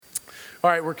All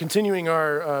right, we're continuing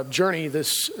our journey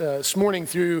this morning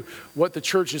through what the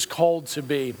church is called to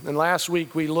be. And last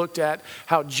week we looked at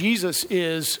how Jesus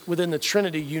is, within the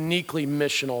Trinity, uniquely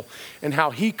missional, and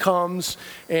how he comes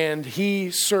and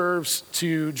he serves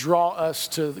to draw us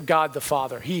to God the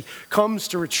Father. He comes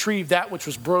to retrieve that which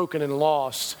was broken and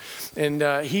lost,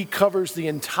 and he covers the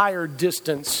entire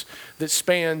distance that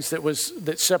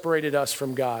separated us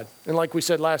from God. And like we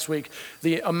said last week,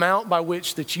 the amount by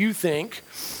which that you think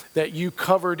that you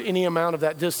covered any amount of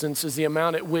that distance is the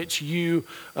amount at which you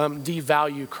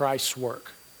devalue Christ's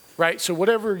work, right? So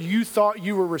whatever you thought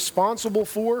you were responsible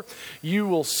for, you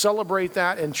will celebrate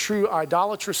that in true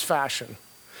idolatrous fashion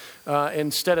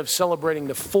instead of celebrating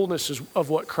the fullness of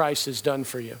what Christ has done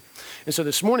for you. And so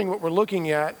this morning, what we're looking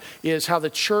at is how the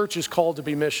church is called to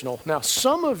be missional. Now,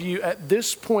 some of you at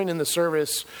this point in the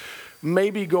service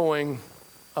may be going,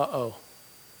 uh-oh.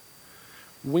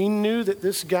 We knew that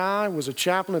this guy was a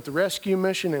chaplain at the rescue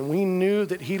mission, and we knew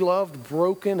that he loved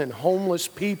broken and homeless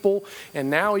people, and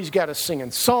now he's got us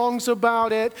singing songs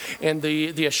about it, and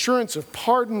the assurance of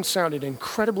pardon sounded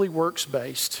incredibly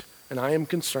works-based, and I am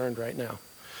concerned right now.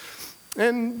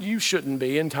 And you shouldn't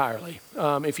be entirely.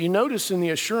 If you notice in the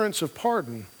assurance of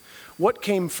pardon, what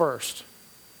came first?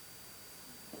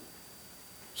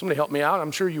 Somebody help me out.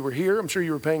 I'm sure you were here. I'm sure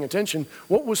you were paying attention.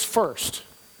 What was first?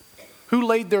 Who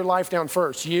laid their life down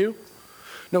first? You?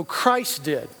 No, Christ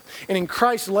did. And in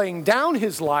Christ laying down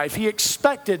his life, he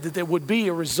expected that there would be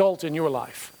a result in your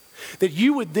life. That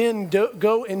you would then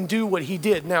go and do what he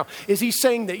did. Now, is he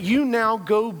saying that you now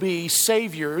go be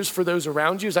saviors for those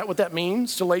around you? Is that what that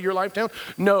means, to lay your life down?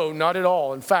 No, not at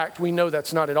all. In fact, we know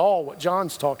that's not at all what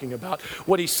John's talking about.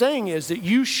 What he's saying is that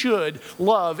you should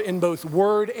love in both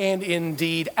word and in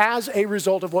deed as a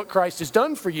result of what Christ has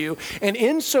done for you. And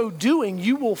in so doing,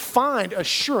 you will find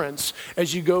assurance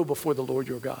as you go before the Lord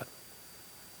your God.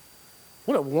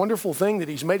 What a wonderful thing that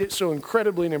he's made it so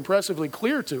incredibly and impressively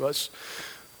clear to us.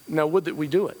 Now, would that we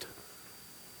do it,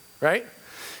 right?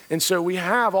 And so we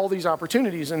have all these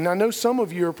opportunities. And I know some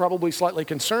of you are probably slightly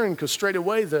concerned because straight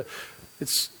away the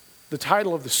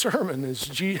title of the sermon is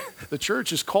the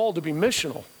church is called to be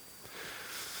missional.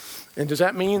 And does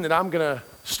that mean that I'm going to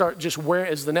start just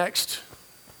as the next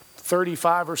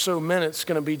 35 or so minutes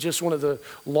going to be just one of the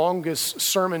longest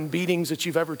sermon beatings that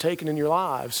you've ever taken in your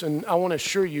lives? And I want to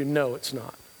assure you, no, it's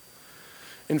not.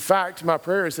 In fact, my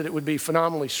prayer is that it would be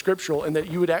phenomenally scriptural and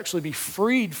that you would actually be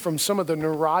freed from some of the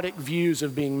neurotic views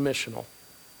of being missional.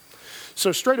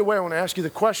 So straight away, I want to ask you the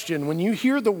question, when you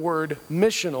hear the word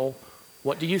missional,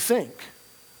 what do you think?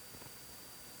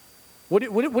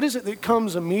 What is it that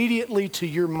comes immediately to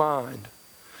your mind?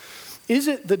 Is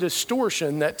it the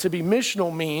distortion that to be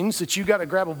missional means that you got to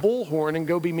grab a bullhorn and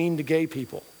go be mean to gay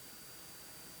people?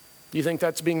 Do you think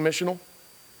that's being missional?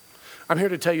 I'm here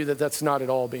to tell you that that's not at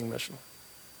all being missional.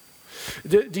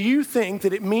 Do you think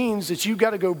that it means that you've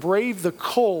got to go brave the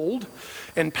cold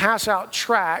and pass out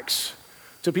tracts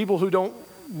to people who don't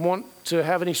want to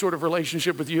have any sort of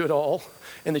relationship with you at all,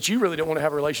 and that you really don't want to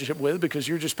have a relationship with because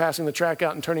you're just passing the tract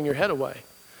out and turning your head away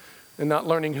and not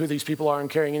learning who these people are and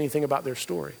caring anything about their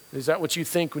story? Is that what you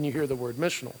think when you hear the word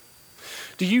missional?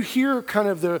 Do you hear kind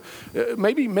of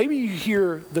maybe you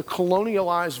hear the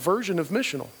colonialized version of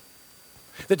missional?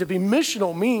 That to be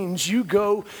missional means you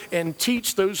go and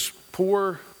teach those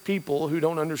poor people who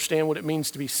don't understand what it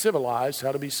means to be civilized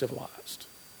how to be civilized.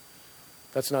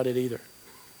 That's not it either.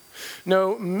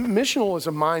 No, missional is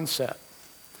a mindset.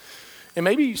 And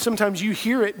maybe sometimes you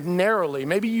hear it narrowly.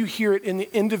 Maybe you hear it in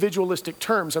the individualistic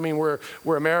terms. I mean, we're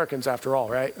Americans after all,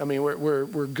 right? I mean,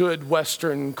 we're good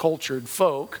Western cultured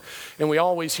folk, and we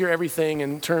always hear everything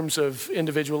in terms of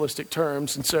individualistic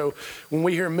terms. And so when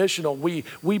we hear missional,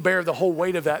 we bear the whole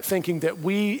weight of that, thinking that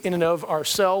we in and of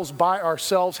ourselves, by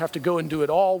ourselves, have to go and do it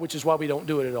all, which is why we don't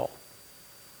do it at all.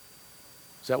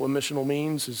 Is that what missional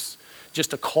means? Is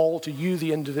just a call to you,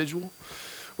 the individual?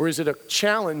 Or is it a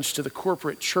challenge to the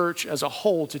corporate church as a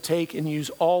whole to take and use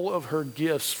all of her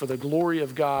gifts for the glory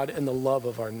of God and the love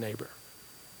of our neighbor?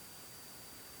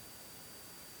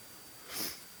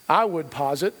 I would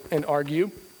posit and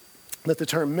argue that the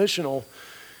term missional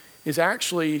is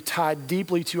actually tied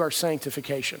deeply to our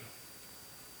sanctification.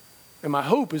 And my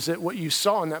hope is that what you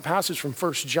saw in that passage from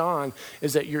 1 John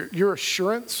is that your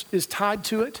assurance is tied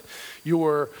to it.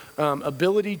 Your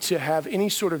ability to have any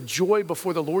sort of joy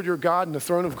before the Lord your God and the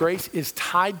throne of grace is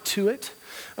tied to it.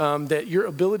 That your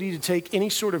ability to take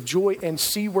any sort of joy and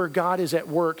see where God is at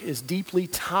work is deeply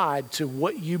tied to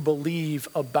what you believe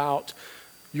about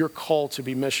your call to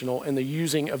be missional and the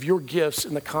using of your gifts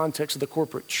in the context of the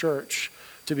corporate church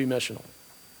to be missional.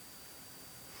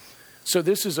 So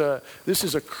this is a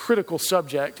critical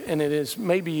subject, and it is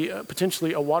maybe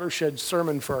potentially a watershed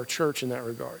sermon for our church in that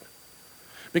regard.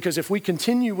 Because if we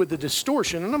continue with the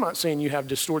distortion, and I'm not saying you have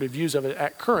distorted views of it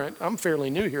at current, I'm fairly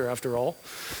new here after all,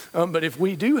 but if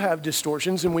we do have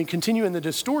distortions and we continue in the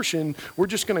distortion, we're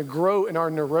just going to grow in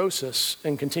our neurosis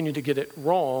and continue to get it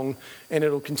wrong, and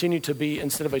it'll continue to be,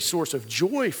 instead of a source of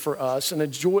joy for us and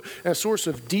a source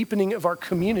of deepening of our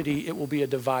community, it will be a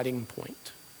dividing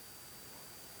point.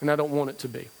 And I don't want it to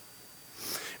be.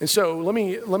 And so let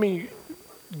me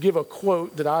give a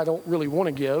quote that I don't really want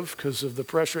to give because of the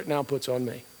pressure it now puts on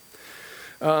me.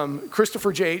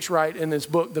 Christopher J.H. Wright, in his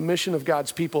book, The Mission of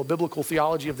God's People, A Biblical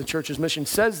Theology of the Church's Mission,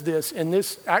 says this, and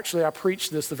this, actually I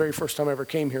preached this the very first time I ever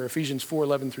came here, Ephesians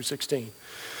 4:11 through 16.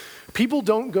 People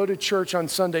don't go to church on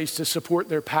Sundays to support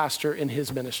their pastor in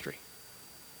his ministry.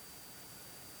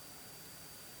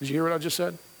 Did you hear what I just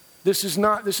said? This is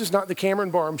not the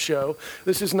Cameron Barham show.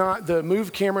 This is not the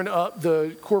move Cameron up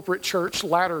the corporate church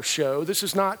ladder show. This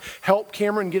is not help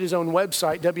Cameron get his own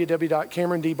website,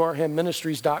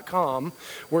 www.camerondbarhamministries.com,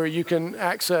 where you can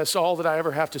access all that I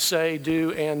ever have to say,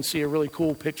 do, and see a really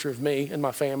cool picture of me and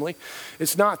my family.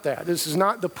 It's not that. This is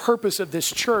not the purpose of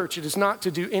this church. It is not to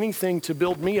do anything to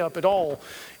build me up at all.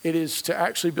 It is to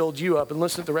actually build you up. And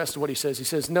listen to the rest of what he says. He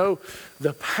says, no,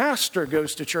 the pastor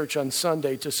goes to church on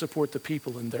Sunday to support the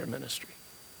people in their ministry.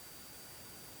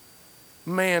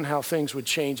 Man, how things would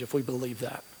change if we believe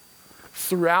that.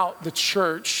 Throughout the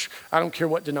church, I don't care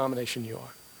what denomination you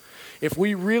are. If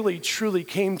we really, truly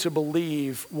came to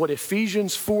believe what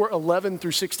Ephesians 4:11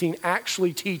 through 16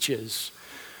 actually teaches,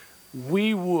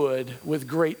 we would, with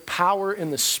great power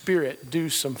in the Spirit, do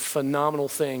some phenomenal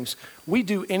things. We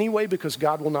do anyway because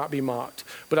God will not be mocked,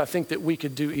 but I think that we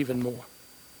could do even more.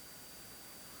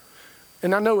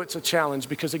 And I know it's a challenge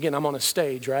because, again, I'm on a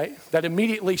stage, right? That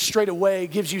immediately, straight away,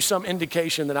 gives you some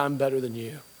indication that I'm better than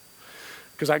you.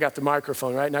 Because I got the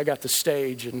microphone, right? And I got the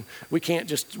stage, and we can't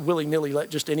just willy-nilly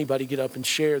let just anybody get up and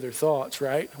share their thoughts,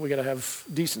 right? We got to have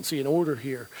decency and order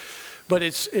here. But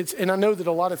it's, and I know that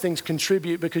a lot of things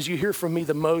contribute because you hear from me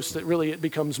the most that really it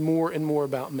becomes more and more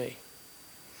about me.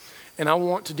 And I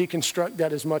want to deconstruct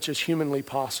that as much as humanly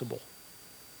possible.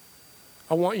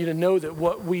 I want you to know that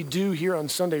what we do here on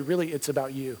Sunday, really it's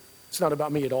about you. It's not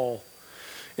about me at all.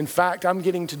 In fact, I'm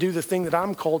getting to do the thing that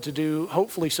I'm called to do,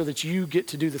 hopefully so that you get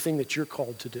to do the thing that you're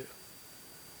called to do.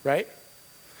 Right?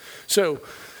 So,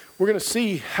 we're going to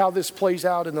see how this plays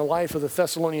out in the life of the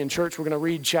Thessalonian church. We're going to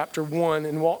read chapter 1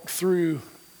 and walk through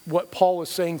what Paul is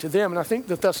saying to them. And I think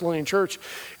the Thessalonian church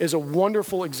is a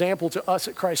wonderful example to us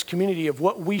at Christ Community of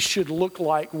what we should look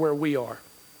like where we are.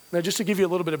 Now, just to give you a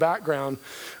little bit of background,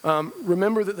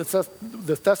 remember that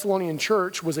the Thessalonian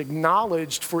church was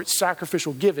acknowledged for its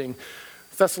sacrificial giving.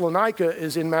 Thessalonica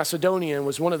is in Macedonia and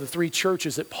was one of the three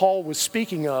churches that Paul was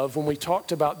speaking of when we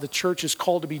talked about the church's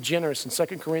call to be generous in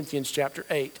 2 Corinthians chapter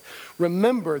 8.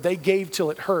 Remember, they gave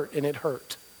till it hurt, and it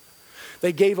hurt.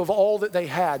 They gave of all that they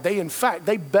had.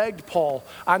 They begged Paul,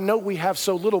 I know we have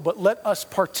so little, but let us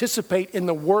participate in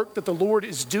the work that the Lord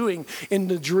is doing in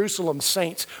the Jerusalem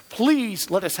saints.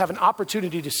 Please let us have an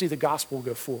opportunity to see the gospel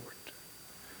go forward.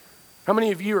 How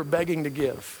many of you are begging to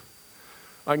give?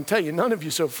 I can tell you, none of you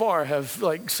so far have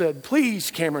said, please,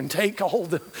 Cameron, take all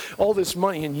this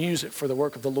money and use it for the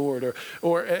work of the Lord.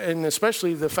 And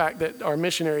especially the fact that our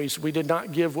missionaries, we did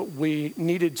not give what we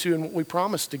needed to and what we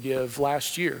promised to give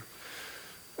last year.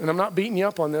 And I'm not beating you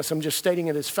up on this. I'm just stating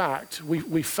it as fact.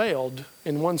 We failed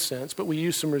in one sense, but we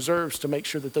used some reserves to make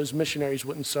sure that those missionaries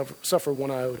wouldn't suffer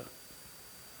one iota.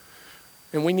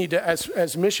 And we need to,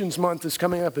 as Missions Month is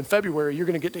coming up in February, you're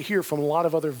going to get to hear from a lot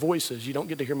of other voices. You don't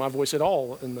get to hear my voice at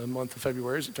all in the month of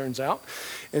February, as it turns out.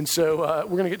 And so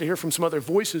we're going to get to hear from some other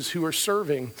voices who are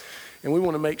serving. And we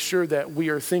want to make sure that we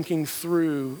are thinking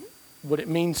through what it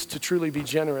means to truly be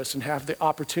generous and have the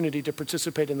opportunity to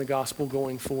participate in the gospel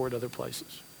going forward other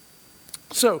places.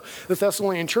 So the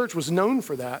Thessalonian church was known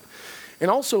for that. And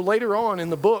also later on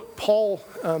in the book, Paul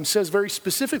says very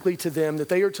specifically to them that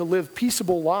they are to live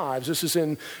peaceable lives. This is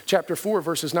in chapter 4,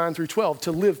 verses 9 through 12.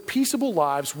 To live peaceable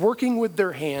lives, working with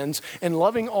their hands and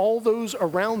loving all those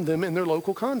around them in their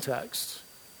local contexts.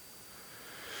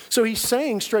 So he's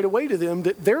saying straight away to them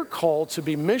that their call to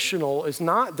be missional is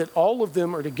not that all of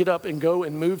them are to get up and go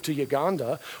and move to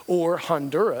Uganda or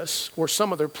Honduras or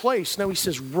some other place. No, he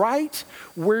says right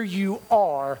where you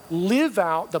are, live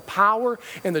out the power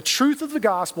and the truth of the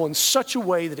gospel in such a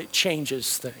way that it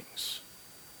changes things.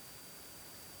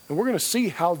 And we're going to see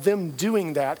how them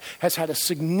doing that has had a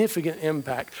significant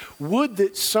impact. Would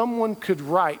that someone could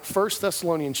write 1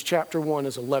 Thessalonians chapter 1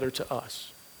 as a letter to us.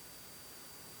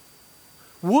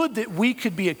 Would that we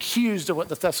could be accused of what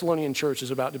the Thessalonian church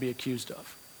is about to be accused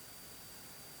of.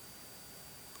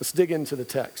 Let's dig into the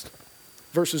text.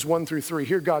 Verses 1 through 3.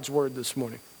 Hear God's word this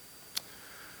morning.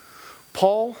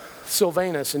 Paul,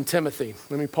 Silvanus, and Timothy.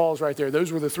 Let me pause right there.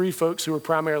 Those were the three folks who were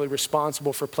primarily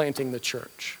responsible for planting the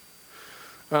church.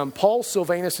 Paul,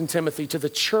 Silvanus, and Timothy to the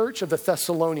church of the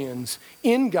Thessalonians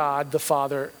in God the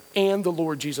Father and the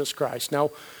Lord Jesus Christ.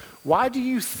 Now, why do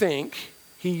you think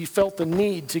he felt the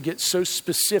need to get so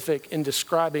specific in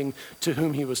describing to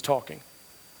whom he was talking?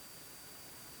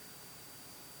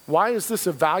 Why is this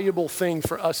a valuable thing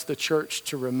for us, the church,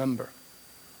 to remember?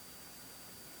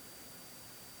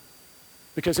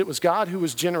 Because it was God who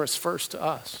was generous first to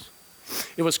us.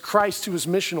 It was Christ who was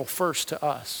missional first to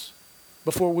us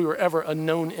before we were ever a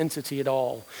known entity at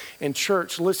all. And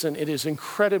church, listen, it is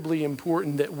incredibly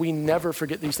important that we never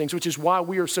forget these things, which is why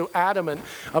we are so adamant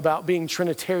about being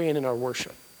Trinitarian in our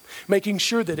worship. Making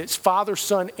sure that it's Father,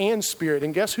 Son, and Spirit.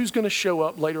 And guess who's going to show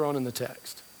up later on in the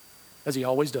text? As he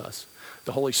always does,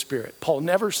 the Holy Spirit. Paul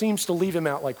never seems to leave him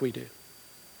out like we do.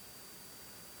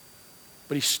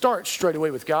 But he starts straight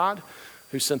away with God,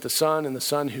 who sent the Son, and the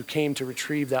Son who came to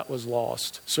retrieve that was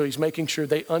lost. So he's making sure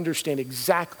they understand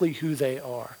exactly who they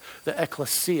are, the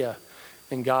ecclesia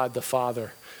in God the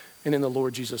Father and in the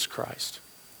Lord Jesus Christ.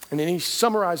 And then he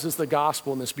summarizes the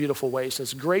gospel in this beautiful way. He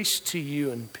says, grace to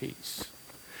you and peace.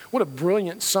 What a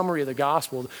brilliant summary of the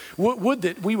gospel. Would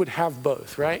that we would have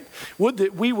both, right? Would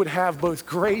that we would have both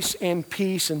grace and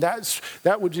peace, and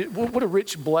what a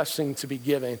rich blessing to be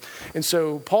given. And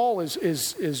so Paul is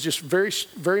just very,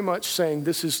 very much saying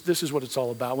this is what it's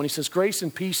all about. When he says grace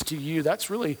and peace to you, that's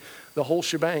really the whole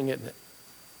shebang, isn't it?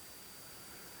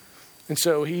 And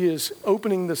so he is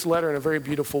opening this letter in a very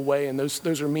beautiful way, and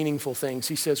those are meaningful things.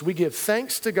 He says, we give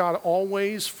thanks to God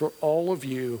always for all of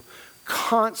you,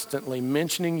 constantly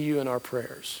mentioning you in our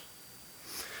prayers.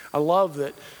 I love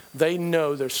that they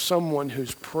know there's someone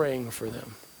who's praying for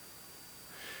them.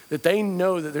 That they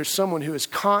know that there's someone who is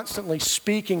constantly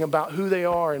speaking about who they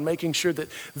are and making sure that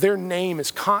their name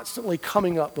is constantly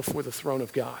coming up before the throne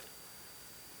of God.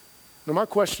 Now, my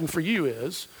question for you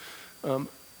is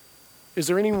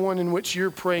there anyone in which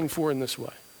you're praying for in this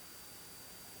way?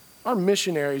 Our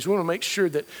missionaries, we want to make sure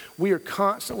that we are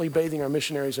constantly bathing our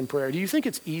missionaries in prayer. Do you think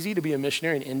it's easy to be a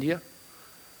missionary in India?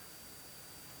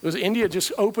 Was India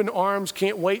just open arms,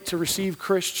 can't wait to receive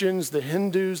Christians? The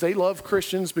Hindus, they love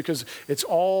Christians because it's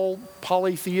all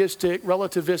polytheistic,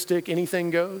 relativistic, anything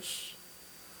goes.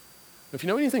 If you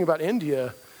know anything about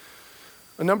India,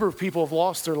 a number of people have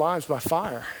lost their lives by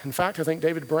fire. In fact, I think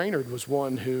David Brainerd was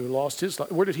one who lost his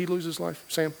life. Where did he lose his life,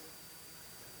 Sam?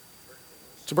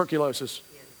 Tuberculosis.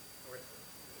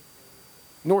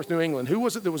 North New England. Who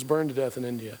was it that was burned to death in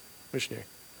India? Missionary.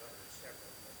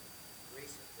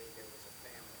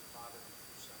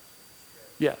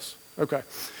 Yes. Okay.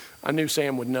 I knew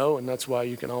Sam would know, and that's why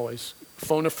you can always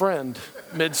phone a friend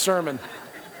mid-sermon.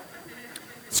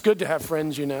 It's good to have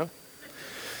friends, you know.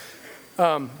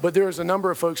 But there's a number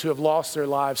of folks who have lost their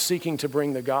lives seeking to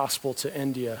bring the gospel to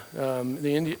India.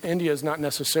 India is not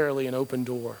necessarily an open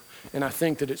door. And I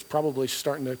think that it's probably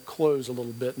starting to close a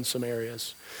little bit in some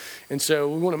areas. And so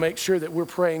we want to make sure that we're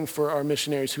praying for our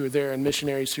missionaries who are there and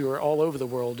missionaries who are all over the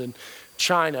world. In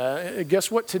China, guess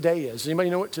what today is? Does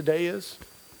anybody know what today is?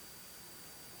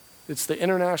 It's the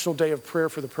International Day of Prayer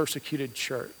for the Persecuted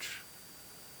Church.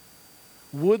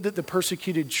 Would that the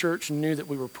persecuted church knew that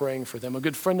we were praying for them. A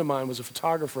good friend of mine was a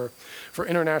photographer for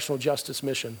International Justice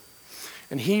Mission.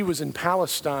 And he was in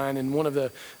Palestine in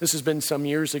this has been some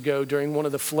years ago, during one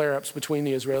of the flare-ups between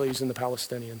the Israelis and the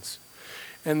Palestinians.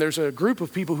 And there's a group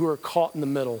of people who are caught in the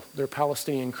middle. They're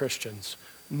Palestinian Christians.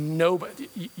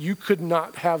 You could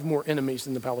not have more enemies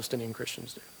than the Palestinian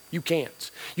Christians do. You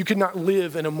can't. You could not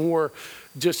live in a more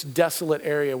just desolate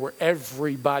area where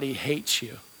everybody hates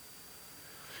you.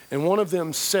 And one of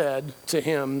them said to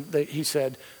him, he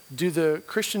said, do the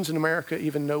Christians in America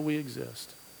even know we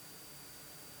exist?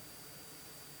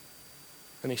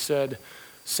 And he said,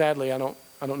 sadly, I don't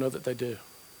know that they do.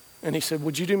 And he said,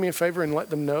 would you do me a favor and let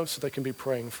them know so they can be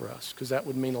praying for us? Because that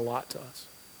would mean a lot to us.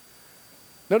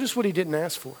 Notice what he didn't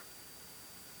ask for.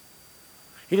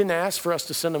 He didn't ask for us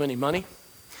to send them any money.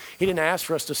 He didn't ask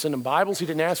for us to send them Bibles. He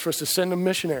didn't ask for us to send them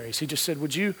missionaries. He just said,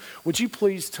 would you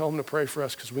please tell them to pray for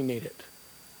us because we need it?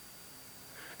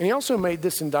 And he also made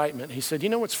this indictment. He said, you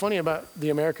know what's funny about the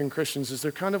American Christians is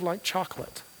they're kind of like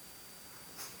chocolate.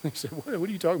 He said, what are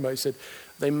you talking about? He said,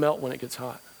 they melt when it gets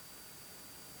hot.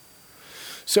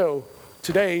 So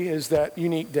Today is that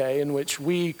unique day in which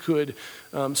we could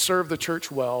serve the church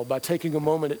well by taking a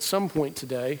moment at some point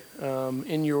today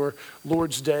in your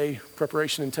Lord's Day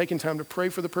preparation and taking time to pray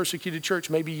for the persecuted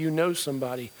church. Maybe you know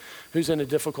somebody who's in a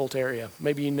difficult area.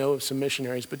 Maybe you know of some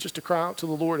missionaries, but just to cry out to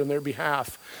the Lord on their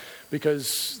behalf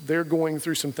because they're going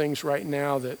through some things right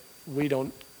now that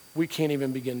we can't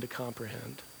even begin to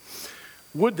comprehend.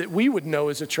 Would that we would know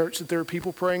as a church that there are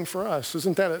people praying for us.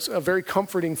 Isn't that a very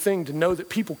comforting thing to know that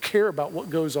people care about what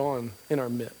goes on in our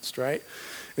midst, right?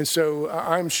 And so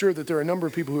I'm sure that there are a number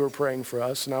of people who are praying for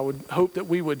us, and I would hope that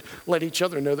we would let each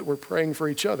other know that we're praying for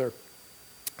each other.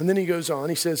 And then he goes on,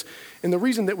 he says, and the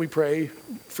reason that we pray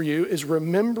for you is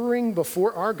remembering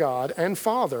before our God and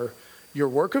Father your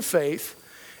work of faith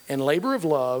and labor of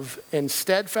love and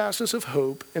steadfastness of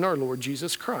hope in our Lord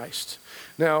Jesus Christ.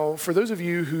 Now, for those of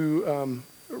you who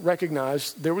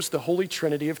recognize, there was the holy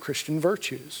trinity of Christian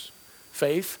virtues: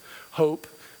 faith, hope,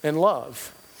 and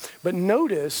love. But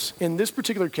notice in this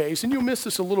particular case, and you'll miss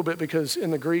this a little bit because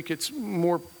in the Greek it's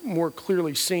more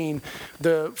clearly seen,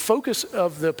 the focus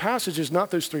of the passage is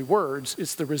not those three words,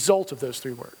 it's the result of those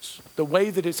three words. The way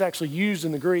that it's actually used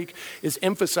in the Greek is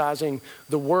emphasizing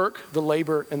the work, the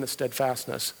labor, and the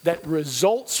steadfastness that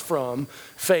results from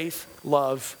faith,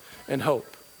 love, and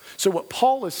hope. So what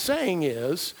Paul is saying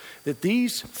is that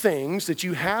these things that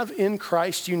you have in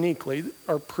Christ uniquely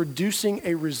are producing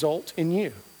a result in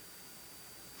you.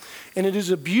 And it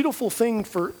is a beautiful thing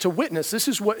to witness. This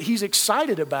is what he's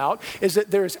excited about, is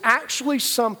that there is actually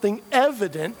something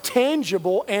evident,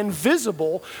 tangible, and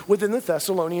visible within the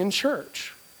Thessalonian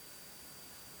church.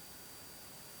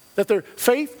 That their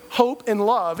faith, hope, and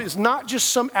love is not just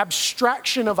some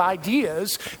abstraction of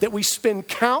ideas that we spend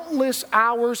countless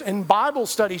hours in Bible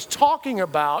studies talking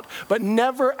about, but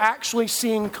never actually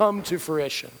seeing come to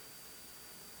fruition.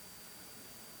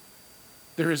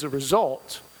 There is a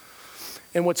result.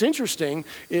 And what's interesting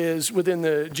is within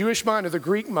the Jewish mind or the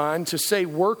Greek mind, to say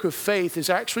work of faith is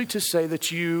actually to say that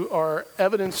you are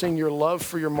evidencing your love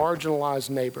for your marginalized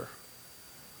neighbor.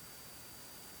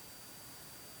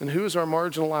 And who is our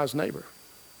marginalized neighbor?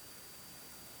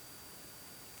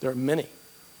 There are many.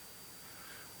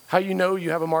 How you know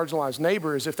you have a marginalized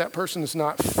neighbor is if that person is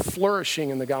not flourishing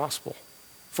in the gospel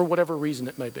for whatever reason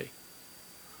it may be.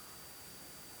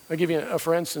 I'll give you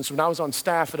for instance, when I was on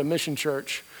staff at a mission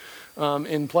church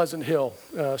in Pleasant Hill,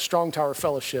 Strong Tower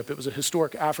Fellowship, it was a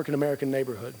historic African-American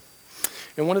neighborhood.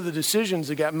 And one of the decisions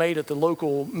that got made at the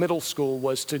local middle school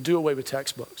was to do away with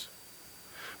textbooks,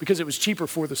 because it was cheaper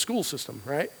for the school system,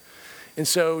 right? And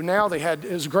so now it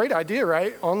was a great idea,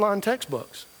 right? Online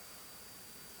textbooks.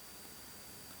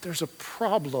 There's a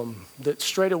problem that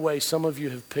straight away some of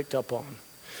you have picked up on.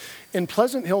 In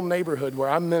Pleasant Hill neighborhood where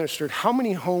I ministered, how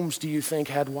many homes do you think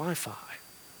had Wi-Fi?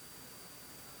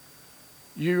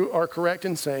 You are correct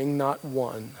in saying not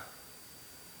one.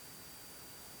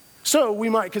 So we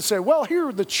could say, well,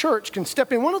 here the church can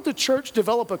step in. Why don't the church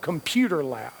develop a computer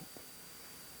lab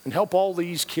and help all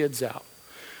these kids out?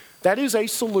 That is a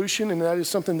solution, and that is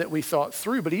something that we thought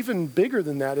through. But even bigger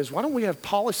than that is, why don't we have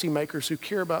policymakers who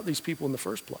care about these people in the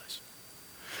first place?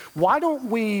 Why don't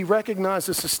we recognize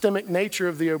the systemic nature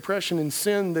of the oppression and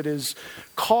sin that is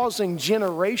causing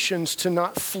generations to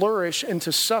not flourish and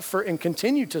to suffer and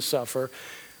continue to suffer?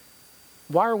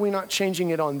 Why are we not changing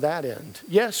it on that end?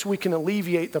 Yes, we can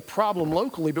alleviate the problem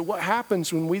locally, but what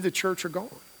happens when we, the church, are gone?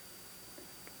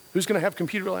 Who's going to have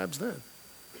computer labs then?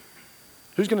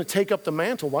 Who's going to take up the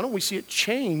mantle? Why don't we see it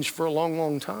change for a long,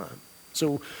 long time?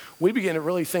 So we begin to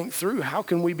really think through, how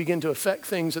can we begin to affect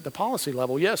things at the policy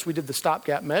level? Yes, we did the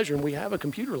stopgap measure and we have a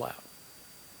computer lab.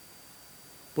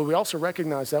 But we also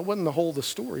recognize that wasn't the whole of the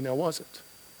story, now was it?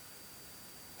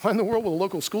 Why in the world will the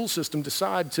local school system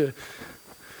decide to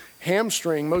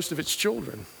hamstring most of its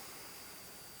children?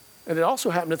 And it also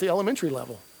happened at the elementary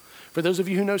level. For those of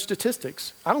you who know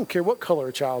statistics, I don't care what color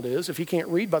a child is, if he can't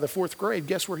read by the 4th grade,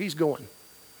 guess where he's going?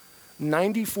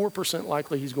 94%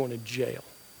 likely he's going to jail.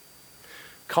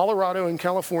 Colorado and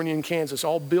California and Kansas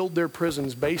all build their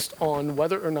prisons based on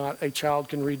whether or not a child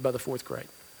can read by the 4th grade,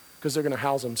 because they're going to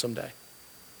house them someday.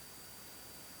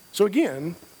 So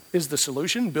again, is the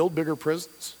solution build bigger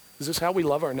prisons? Is this how we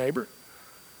love our neighbor?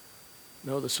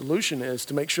 No, the solution is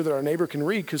to make sure that our neighbor can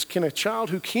read, because can a child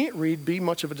who can't read be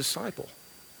much of a disciple?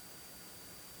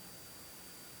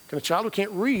 Can a child who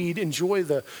can't read enjoy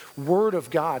the word of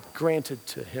God granted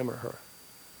to him or her?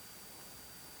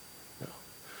 No.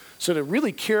 So to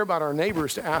really care about our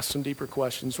neighbors, to ask some deeper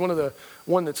questions.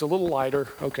 One that's a little lighter,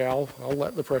 okay, I'll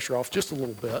let the pressure off just a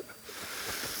little bit,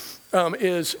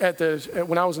 is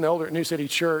when I was an elder at New City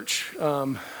Church,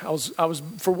 I was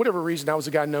for whatever reason, I was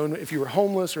a guy known if you were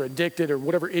homeless or addicted or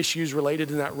whatever issues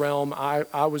related in that realm,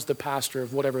 I was the pastor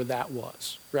of whatever that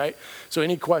was, right? So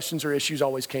any questions or issues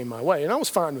always came my way, and I was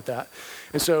fine with that.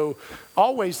 And so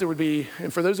always there would be,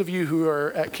 and for those of you who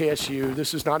are at KSU,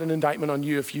 this is not an indictment on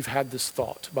you if you've had this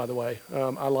thought, by the way.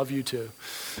 I love you too.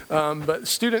 But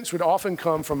students would often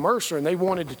come from Mercer, and they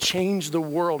wanted to change the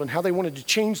world, and how they wanted to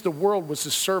change the world was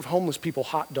to serve homeless people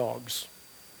hot dogs.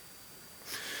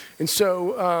 And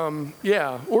so,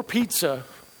 or pizza,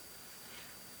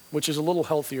 which is a little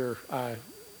healthier, I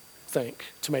think,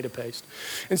 tomato paste.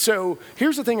 And so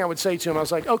here's the thing I would say to him. I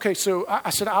was like, okay, so I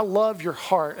said, I love your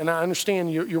heart, and I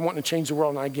understand you're wanting to change the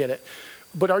world, and I get it.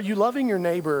 But are you loving your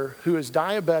neighbor who is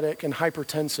diabetic and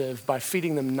hypertensive by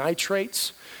feeding them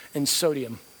nitrates and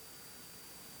sodium?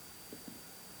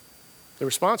 The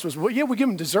response was, well, yeah, we give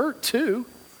them dessert too.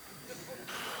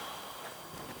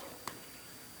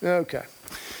 Okay.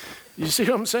 You see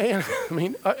what I'm saying? I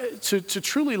mean, to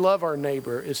truly love our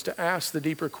neighbor is to ask the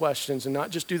deeper questions and not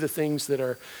just do the things that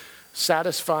are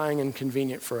satisfying and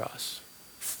convenient for us.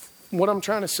 What I'm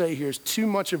trying to say here is too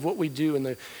much of what we do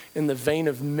in the vein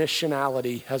of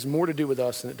missionality has more to do with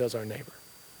us than it does our neighbor.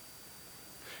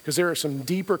 Because there are some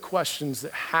deeper questions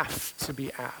that have to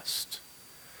be asked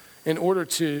in order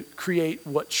to create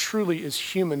what truly is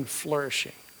human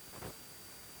flourishing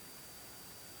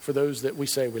for those that we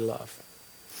say we love.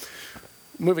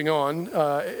 Moving on,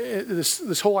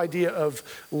 this whole idea of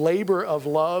labor of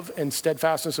love and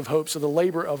steadfastness of hope. So the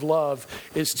labor of love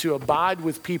is to abide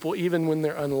with people even when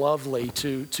they're unlovely,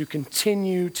 to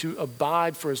continue to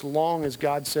abide for as long as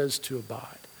God says to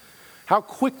abide. How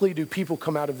quickly do people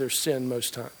come out of their sin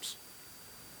most times?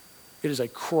 It is a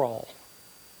crawl,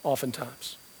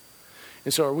 oftentimes.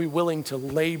 And so are we willing to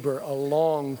labor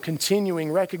along,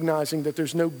 continuing, recognizing that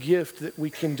there's no gift that we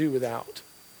can do without?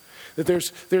 That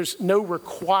there's no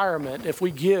requirement. If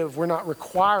we give, we're not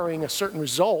requiring a certain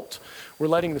result. We're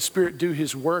letting the Spirit do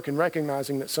His work and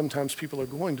recognizing that sometimes people are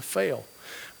going to fail.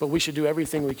 But we should do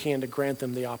everything we can to grant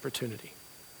them the opportunity.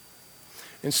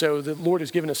 And so the Lord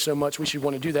has given us so much, we should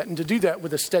want to do that. And to do that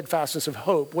with a steadfastness of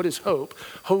hope. What is hope?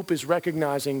 Hope is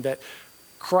recognizing that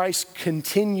Christ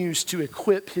continues to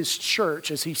equip His church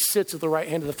as He sits at the right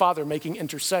hand of the Father making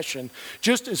intercession.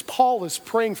 Just as Paul is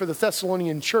praying for the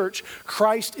Thessalonian church,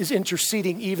 Christ is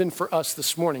interceding even for us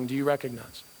this morning. Do you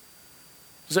recognize?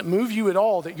 Does it move you at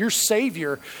all that your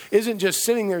Savior isn't just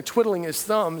sitting there twiddling His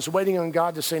thumbs, waiting on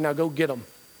God to say, now go get them?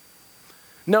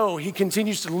 No, He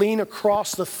continues to lean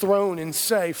across the throne and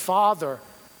say, Father,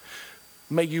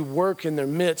 may you work in their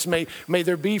midst. May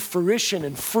there be fruition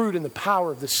and fruit in the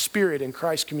power of the Spirit in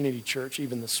Christ Community Church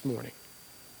even this morning.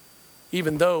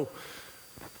 Even though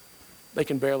they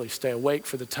can barely stay awake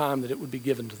for the time that it would be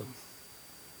given to them.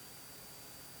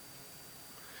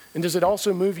 And does it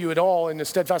also move you at all in the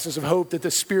steadfastness of hope that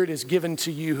the Spirit is given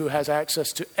to you who has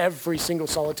access to every single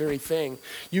solitary thing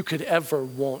you could ever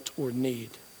want or need?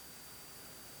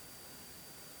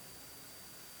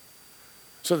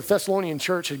 So the Thessalonian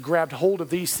church had grabbed hold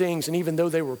of these things, and even though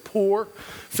they were poor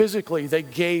physically, they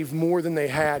gave more than they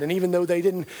had. And even though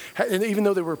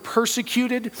they were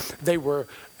persecuted, they were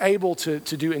able to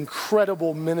do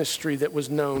incredible ministry that was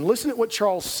known. Listen to what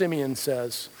Charles Simeon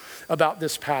says about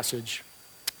this passage.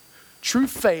 True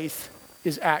faith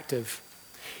is active.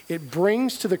 It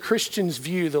brings to the Christian's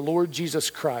view the Lord Jesus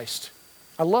Christ.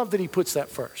 I love that he puts that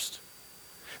first.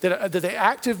 That the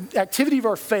activity of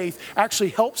our faith actually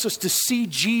helps us to see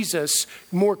Jesus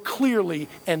more clearly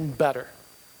and better.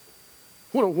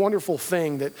 What a wonderful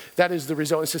thing that is the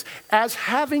result. It says, as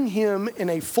having Him in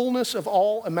a fullness of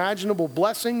all imaginable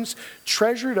blessings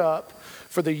treasured up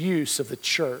for the use of the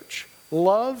church.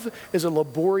 Love is a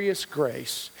laborious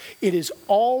grace. It is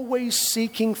always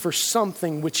seeking for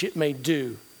something which it may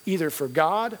do, either for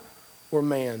God or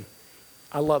man.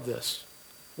 I love this.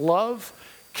 Love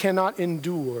cannot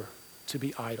endure to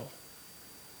be idle.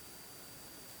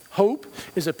 Hope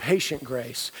is a patient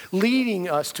grace, leading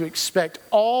us to expect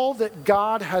all that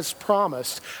God has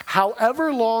promised,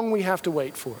 however long we have to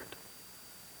wait for it.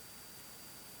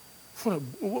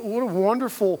 What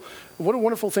a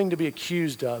wonderful thing to be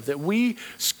accused of, that we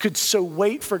could so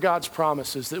wait for God's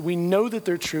promises, that we know that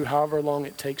they're true, however long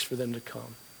it takes for them to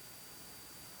come.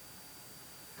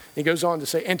 He goes on to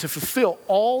say, and to fulfill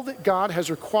all that God has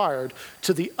required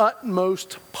to the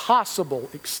utmost possible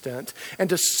extent, and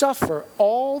to suffer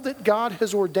all that God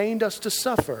has ordained us to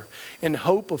suffer in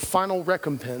hope of final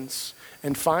recompense,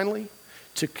 and finally,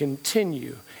 to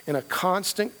continue in a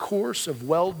constant course of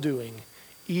well-doing,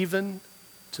 even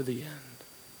to the end.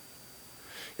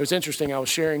 It was interesting, I was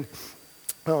sharing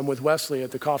with Wesley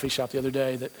at the coffee shop the other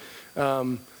day that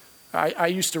I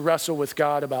used to wrestle with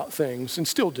God about things, and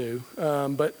still do.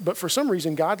 But for some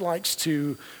reason, God likes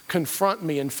to confront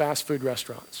me in fast food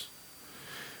restaurants.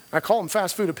 I call them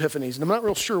fast food epiphanies, and I'm not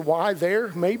real sure why there.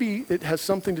 Maybe it has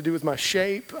something to do with my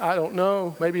shape. I don't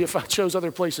know. Maybe if I chose other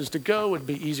places to go, it would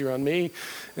be easier on me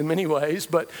in many ways.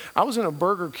 But I was in a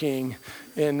Burger King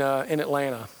in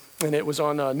Atlanta, and it was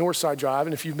on Northside Drive.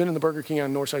 And if you've been in the Burger King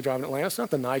on Northside Drive in Atlanta, it's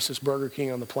not the nicest Burger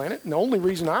King on the planet. And the only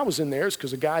reason I was in there is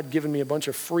because a guy had given me a bunch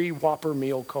of free Whopper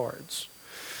meal cards.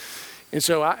 And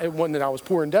so it wasn't that I was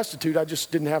poor and destitute. I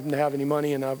just didn't happen to have any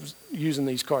money, and I was using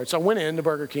these cards. So I went into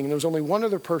Burger King, and there was only one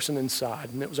other person inside,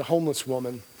 and it was a homeless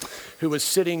woman who was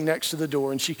sitting next to the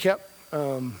door, and she kept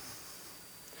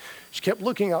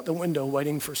looking out the window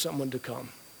waiting for someone to come.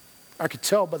 I could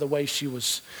tell by the way she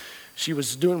was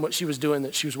doing what she was doing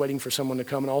that she was waiting for someone to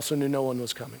come, and also knew no one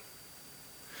was coming.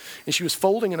 And she was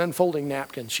folding and unfolding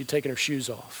napkins. She'd taken her shoes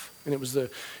off. And it was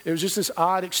just this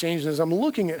odd exchange. And as I'm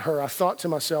looking at her, I thought to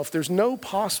myself, there's no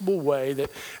possible way that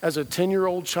as a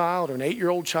 10-year-old child or an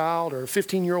 8-year-old child or a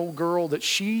 15-year-old girl that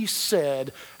she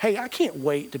said, hey, I can't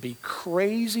wait to be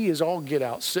crazy as all get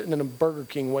out sitting in a Burger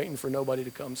King waiting for nobody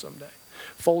to come someday,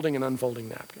 folding and unfolding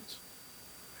napkins.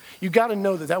 You got to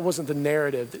know that that wasn't the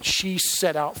narrative that she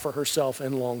set out for herself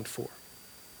and longed for.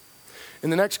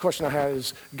 And the next question I had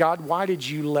is, God, why did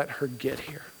you let her get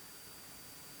here?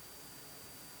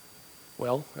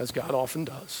 Well, as God often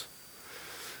does,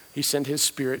 he sent his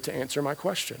Spirit to answer my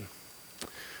question.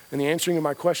 And the answering of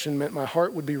my question meant my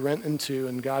heart would be rent in two,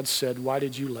 and God said, why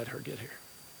did you let her get here?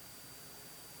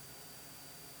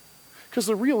 Because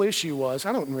the real issue was,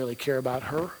 I don't really care about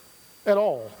her at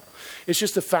all. It's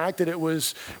just the fact that it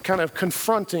was kind of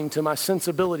confronting to my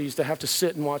sensibilities to have to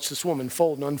sit and watch this woman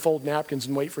fold and unfold napkins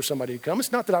and wait for somebody to come.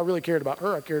 It's not that I really cared about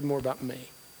her. I cared more about me.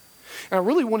 And I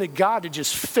really wanted God to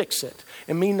just fix it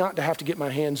and me not to have to get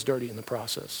my hands dirty in the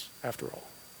process after all.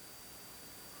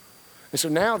 And so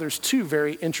now there's two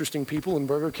very interesting people in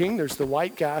Burger King. There's the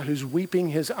white guy who's weeping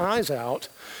his eyes out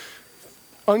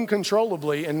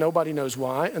uncontrollably and nobody knows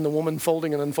why, and the woman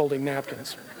folding and unfolding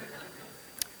napkins.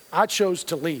 I chose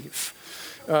to leave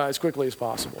as quickly as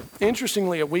possible.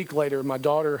 Interestingly, a week later, my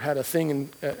daughter had a thing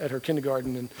at her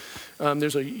kindergarten, and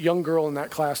there's a young girl in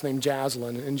that class named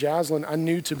Jaslyn. And Jaslyn, I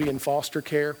knew to be in foster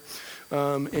care,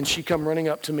 and she come running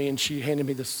up to me, and she handed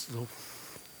me this little...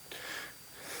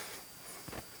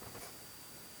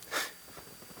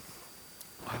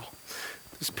 Wow,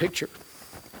 this picture.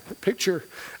 The picture,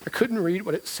 I couldn't read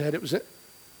what it said. It was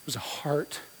a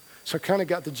heart. So I kind of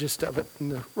got the gist of it,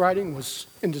 and the writing was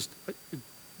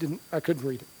I couldn't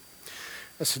read it.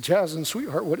 I said, Jaslyn,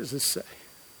 sweetheart, what does this say?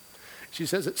 She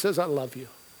says, it says, I love you.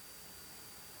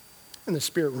 And the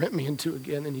Spirit rent me in two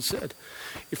again, and he said,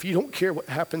 if you don't care what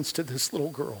happens to this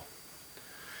little girl,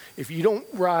 if you don't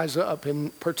rise up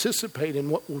and participate in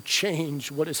what will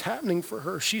change what is happening for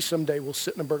her, she someday will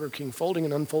sit in a Burger King folding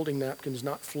and unfolding napkins,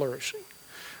 not flourishing.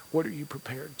 What are you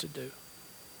prepared to do?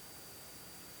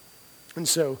 And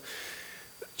so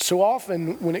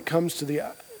often when it comes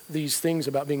to these things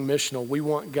about being missional, we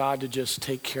want God to just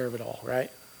take care of it all,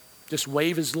 right? Just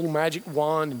wave his little magic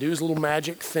wand and do his little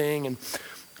magic thing and,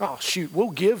 oh, shoot,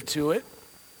 we'll give to it.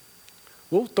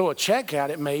 We'll throw a check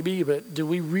at it maybe, but do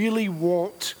we really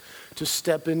want to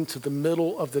step into the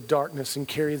middle of the darkness and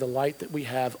carry the light that we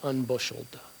have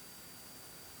unbusheled?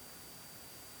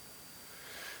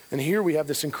 And here we have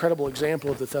this incredible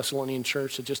example of the Thessalonian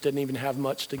church that just didn't even have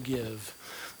much to give.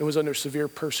 It was under severe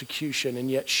persecution, and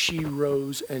yet she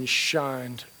rose and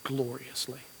shined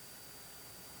gloriously.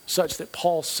 Such that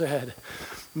Paul said,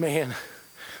 man,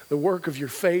 the work of your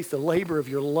faith, the labor of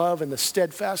your love, and the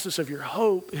steadfastness of your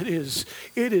hope, it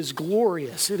is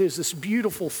glorious. It is this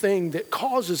beautiful thing that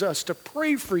causes us to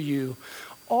pray for you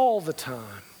all the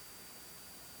time.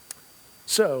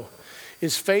 So,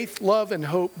 is faith, love, and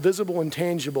hope visible and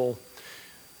tangible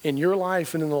in your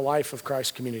life and in the life of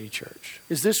Christ Community Church?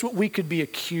 Is this what we could be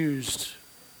accused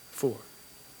for?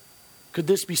 Could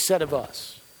this be said of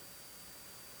us?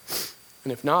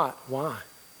 And if not, why?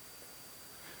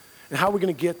 And how are we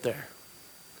going to get there?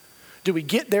 Do we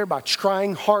get there by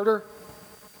trying harder?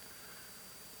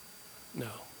 No.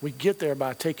 We get there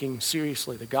by taking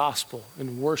seriously the gospel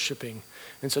and worshiping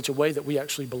in such a way that we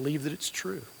actually believe that it's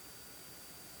true.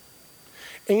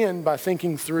 And by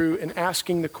thinking through and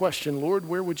asking the question, Lord,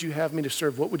 where would you have me to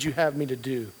serve? What would you have me to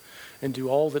do? And do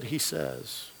all that he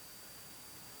says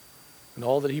and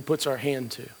all that he puts our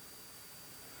hand to.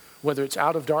 Whether it's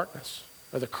out of darkness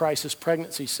or the crisis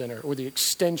pregnancy center or the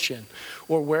extension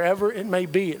or wherever it may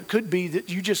be. It could be that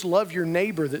you just love your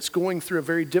neighbor that's going through a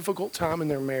very difficult time in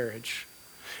their marriage.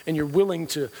 and you're willing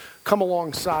to come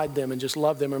alongside them and just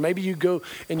love them. Or maybe you go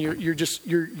and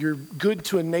you're good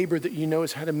to a neighbor that you know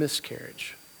has had a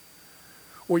miscarriage.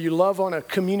 Or you love on a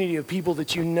community of people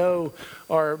that you know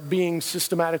are being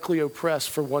systematically oppressed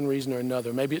for one reason or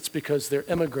another. Maybe it's because they're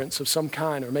immigrants of some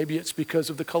kind, or maybe it's because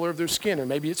of the color of their skin, or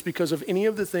maybe it's because of any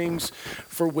of the things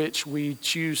for which we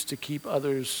choose to keep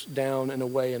others down and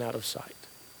away and out of sight.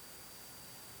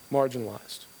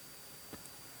 Marginalized.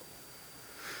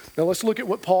 Now let's look at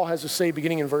what Paul has to say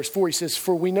beginning in verse 4. He says,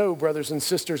 "For we know, brothers and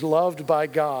sisters, loved by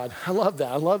God." I love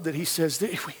that. I love that he says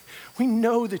that we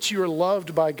know that you are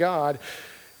loved by God,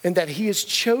 and that he has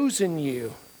chosen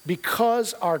you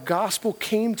because our gospel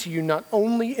came to you not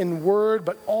only in word,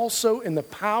 but also in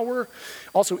power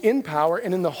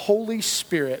and in the Holy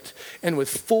Spirit, and with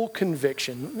full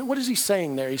conviction. What is he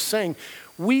saying there? He's saying,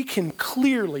 we can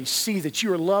clearly see that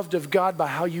you are loved of God by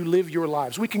how you live your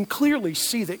lives. We can clearly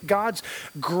see that God's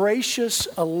gracious,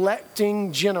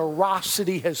 electing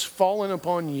generosity has fallen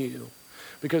upon you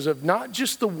because of not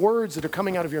just the words that are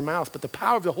coming out of your mouth, but the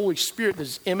power of the Holy Spirit that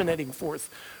is emanating forth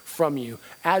from you,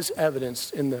 as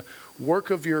evidenced in the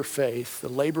work of your faith, the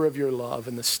labor of your love,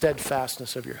 and the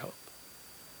steadfastness of your hope.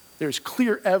 There's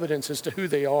clear evidence as to who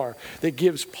they are that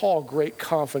gives Paul great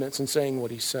confidence in saying what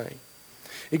he's saying.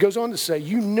 He goes on to say,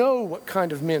 you know what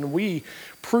kind of men we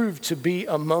proved to be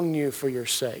among you for your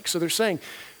sake. So they're saying,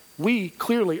 we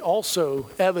clearly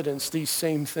also evidence these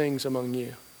same things among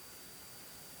you,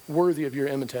 worthy of your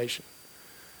imitation.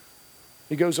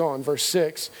 He goes on, verse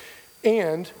 6,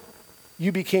 "And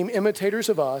you became imitators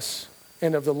of us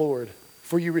and of the Lord,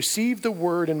 for you received the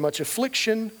word in much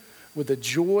affliction with the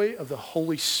joy of the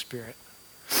Holy Spirit."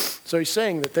 So he's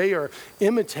saying that they are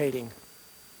imitating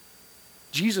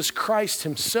Jesus Christ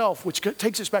himself, which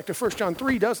takes us back to 1 John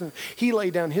 3, doesn't it? He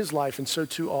laid down his life, and so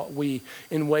too ought we,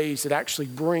 in ways that actually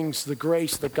brings the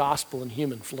grace of the gospel and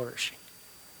human flourishing.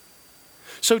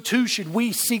 So too should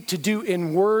we seek to do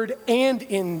in word and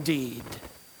in deed,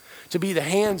 to be the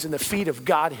hands and the feet of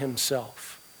God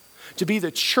himself, to be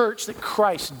the church that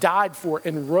Christ died for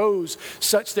and rose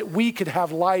such that we could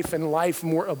have life and life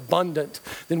more abundant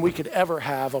than we could ever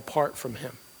have apart from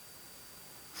him.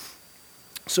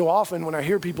 So often when I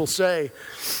hear people say,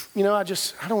 I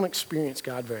don't experience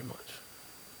God very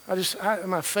much.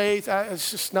 My faith,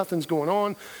 it's just nothing's going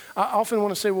on. I often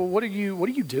want to say, well, what are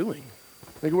you doing?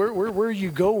 Like where are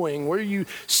you going? Where are you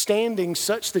standing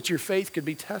such that your faith could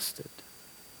be tested?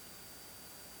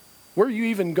 Where are you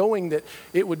even going that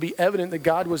it would be evident that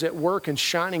God was at work and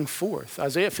shining forth?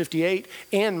 Isaiah 58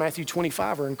 and Matthew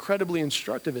 25 are incredibly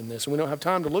instructive in this, and we don't have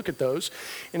time to look at those.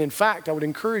 And in fact, I would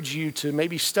encourage you to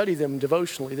maybe study them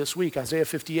devotionally this week. Isaiah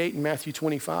 58 and Matthew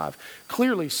 25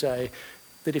 clearly say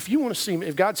that if you want to see me,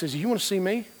 if God says, you want to see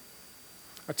me,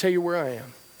 I'll tell you where I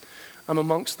am. I'm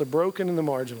amongst the broken and the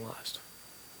marginalized.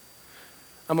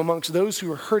 I'm amongst those who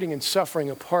are hurting and suffering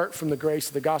apart from the grace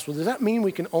of the gospel. Does that mean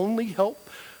we can only help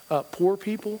poor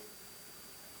people?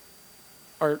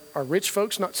 Are rich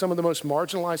folks not some of the most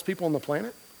marginalized people on the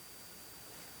planet?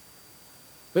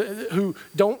 Who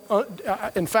don't,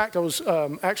 in fact, I was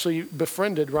actually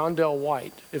befriended Rondell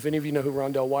White. If any of you know who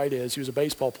Rondell White is, he was a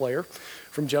baseball player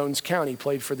from Jones County,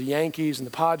 played for the Yankees and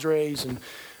the Padres, and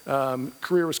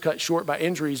career was cut short by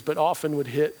injuries, but often would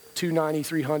hit 290,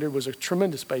 300, was a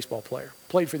tremendous baseball player,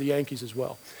 played for the Yankees as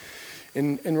well.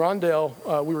 And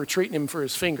Rondell, we were treating him for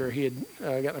his finger. He had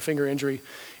gotten a finger injury,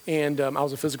 and I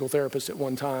was a physical therapist at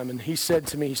one time. And he said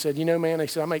to me, man,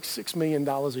 I make $6 million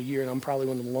a year, and I'm probably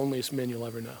one of the loneliest men you'll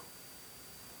ever know.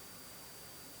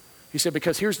 He said,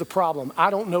 because here's the problem. I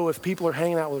don't know if people are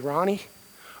hanging out with Ronnie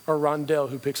or Rondell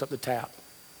who picks up the tab.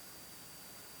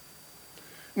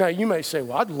 Now, you may say,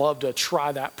 well, I'd love to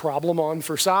try that problem on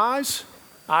for size.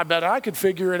 I bet I could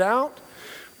figure it out.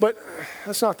 But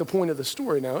that's not the point of the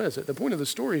story now, is it? The point of the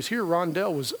story is here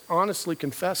Rondell was honestly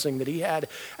confessing that he had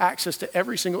access to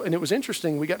every single, and it was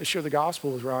interesting, we got to share the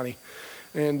gospel with Ronnie.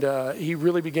 And he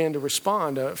really began to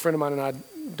respond. A friend of mine and I,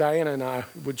 Diana and I,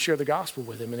 would share the gospel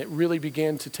with him, and it really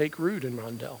began to take root in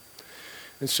Rondell.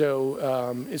 And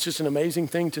so it's just an amazing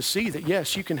thing to see that,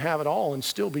 yes, you can have it all and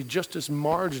still be just as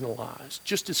marginalized,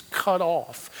 just as cut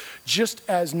off, just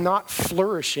as not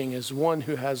flourishing as one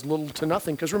who has little to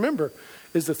nothing. Because remember,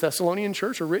 is the Thessalonian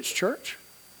church a rich church?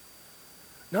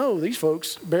 No, these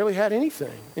folks barely had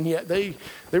anything, and yet they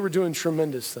were doing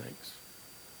tremendous things.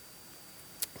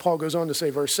 Paul goes on to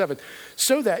say, verse 7,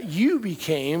 so that you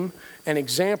became an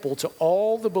example to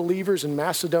all the believers in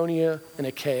Macedonia and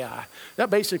Achaia. That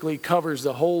basically covers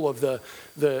the whole of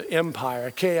the empire.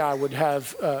 Achaia would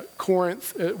have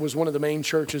Corinth. It was one of the main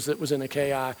churches that was in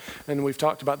Achaia, and we've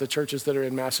talked about the churches that are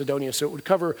in Macedonia. So it would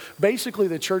cover basically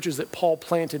the churches that Paul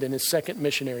planted in his second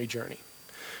missionary journey.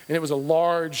 And it was a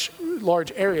large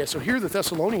area. So here the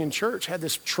Thessalonian church had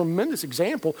this tremendous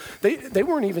example. They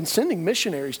weren't even sending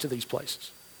missionaries to these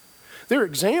places. Their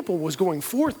example was going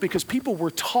forth because people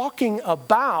were talking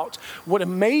about what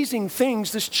amazing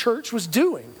things this church was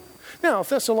doing. Now,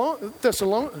 Thessalonica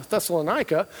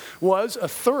was a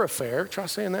thoroughfare. Try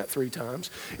saying that 3 times.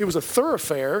 It was a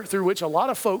thoroughfare through which a lot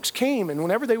of folks came. And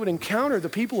whenever they would encounter the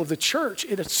people of the church,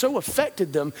 it had so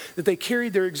affected them that they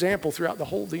carried their example throughout the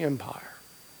whole of the empire.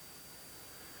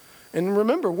 And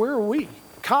remember, where are we?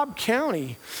 Cobb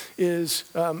County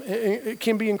it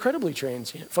can be incredibly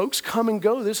transient. Folks come and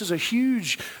go. This is a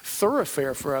huge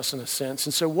thoroughfare for us in a sense.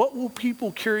 And so what will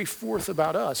people carry forth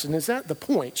about us? And is that the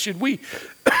point? Should we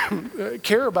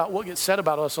care about what gets said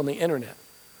about us on the internet?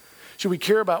 Should we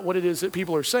care about what it is that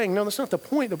people are saying? No, that's not the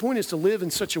point. The point is to live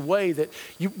in such a way that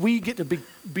we get to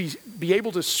be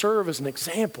able to serve as an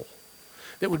example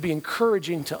that would be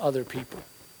encouraging to other people,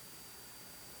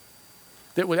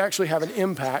 that would actually have an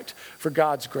impact for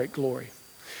God's great glory.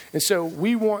 And so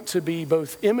we want to be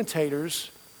both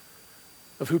imitators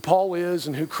of who Paul is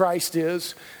and who Christ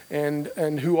is and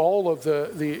who all of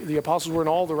the apostles were and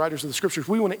all the writers of the scriptures.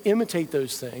 We want to imitate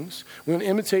those things. We want to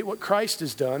imitate what Christ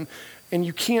has done. And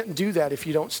you can't do that if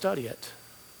you don't study it.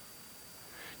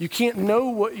 You can't know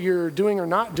what you're doing or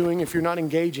not doing if you're not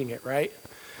engaging it, right?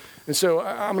 And so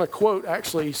I'm going to quote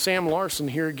actually Sam Larson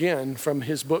here again from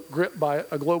his book, Gripped by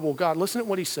a Global God. Listen to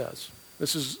what he says.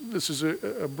 This is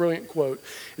a brilliant quote.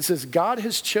 It says, God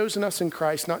has chosen us in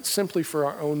Christ not simply for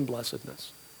our own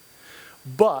blessedness,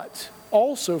 but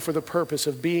also for the purpose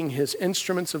of being his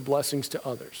instruments of blessings to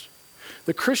others.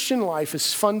 The Christian life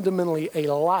is fundamentally a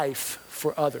life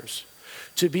for others.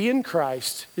 To be in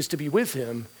Christ is to be with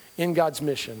him in God's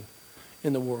mission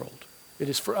in the world. It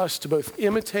is for us to both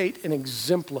imitate and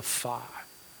exemplify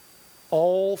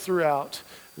all throughout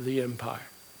the empire.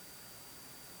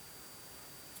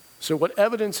 So what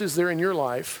evidence is there in your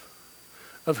life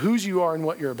of whose you are and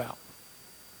what you're about?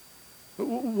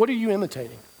 What are you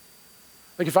imitating?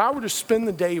 Like if I were to spend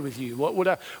the day with you, what would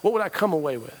I come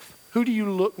away with? Who do you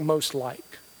look most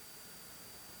like?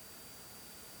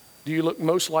 Do you look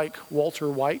most like Walter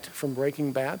White from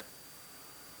Breaking Bad?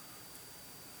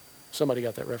 Somebody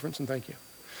got that reference, and thank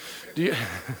you.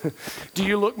 Do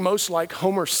you look most like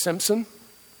Homer Simpson?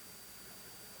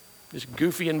 Just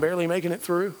goofy and barely making it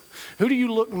through? Who do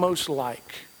you look most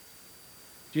like?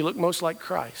 Do you look most like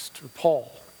Christ or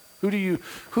Paul? Who do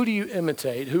you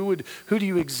imitate? Who do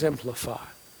you exemplify?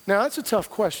 Now, that's a tough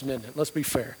question, isn't it? Let's be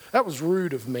fair. That was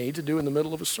rude of me to do in the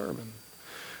middle of a sermon.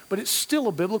 But it's still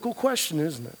a biblical question,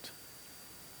 isn't it?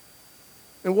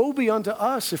 And woe be unto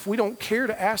us if we don't care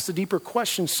to ask the deeper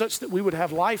questions such that we would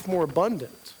have life more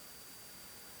abundant,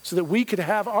 so that we could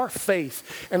have our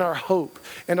faith and our hope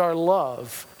and our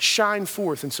love shine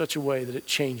forth in such a way that it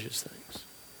changes things.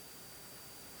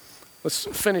 Let's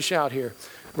finish out here.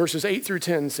 Verses 8 through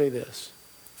 10 say this.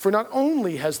 For not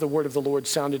only has the word of the Lord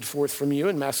sounded forth from you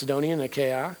in Macedonia and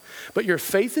Achaia, but your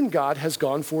faith in God has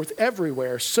gone forth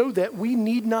everywhere, so that we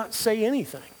need not say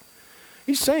anything.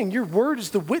 He's saying your word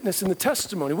is the witness and the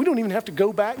testimony. We don't even have to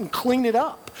go back and clean it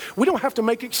up. We don't have to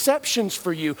make exceptions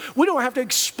for you. We don't have to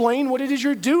explain what it is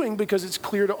you're doing because it's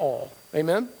clear to all.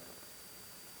 Amen?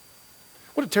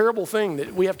 What a terrible thing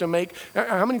that we have to make.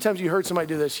 How many times have you heard somebody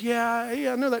do this? Yeah,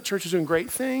 I know that church is doing great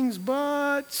things,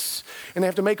 but... And they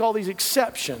have to make all these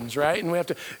exceptions, right? And we have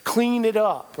to clean it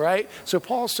up, right? So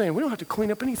Paul's saying, we don't have to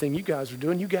clean up anything you guys are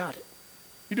doing. You got it.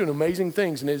 You're doing amazing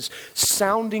things, and it's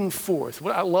sounding forth.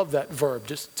 I love that verb,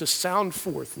 just to sound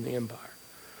forth in the empire.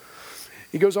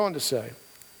 He goes on to say,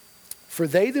 for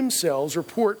they themselves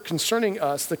report concerning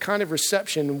us the kind of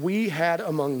reception we had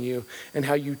among you and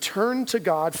how you turned to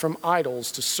God from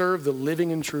idols to serve the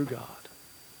living and true God.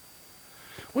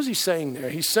 What is he saying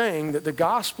there? He's saying that the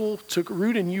gospel took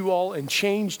root in you all and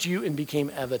changed you and became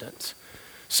evident.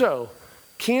 So,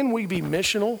 can we be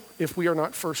missional if we are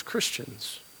not first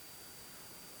Christians?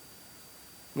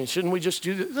 I mean, shouldn't we just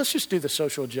let's just do the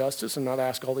social justice and not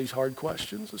ask all these hard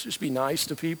questions. Let's just be nice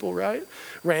to people, right?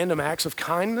 Random acts of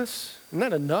kindness. Isn't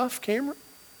that enough, Cameron?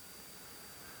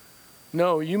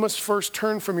 No, you must first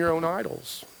turn from your own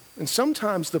idols. And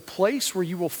sometimes the place where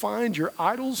you will find your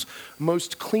idols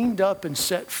most cleaned up and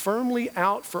set firmly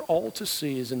out for all to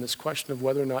see is in this question of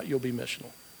whether or not you'll be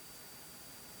missional.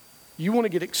 You want to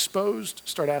get exposed?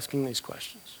 Start asking these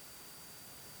questions.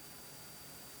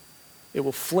 It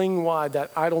will fling wide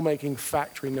that idol-making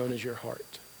factory known as your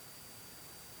heart.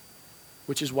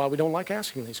 Which is why we don't like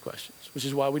asking these questions. Which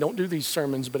is why we don't do these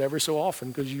sermons but every so often,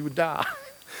 because you would die.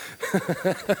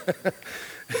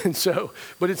 And so,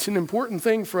 but it's an important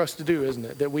thing for us to do, isn't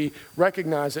it? That we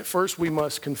recognize that first we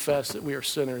must confess that we are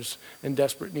sinners in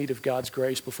desperate need of God's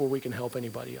grace before we can help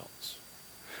anybody else.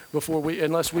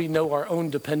 Unless we know our own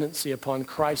dependency upon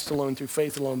Christ alone, through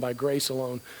faith alone, by grace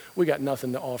alone, we got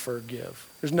nothing to offer or give.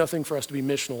 There's nothing for us to be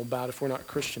missional about if we're not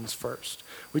Christians first.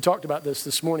 We talked about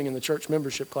this morning in the church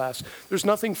membership class. There's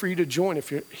nothing for you to join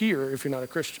if you're here if you're not a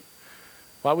Christian.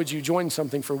 Why would you join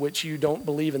something for which you don't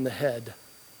believe in the head?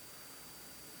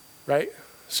 Right?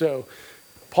 So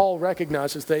Paul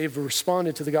recognizes they've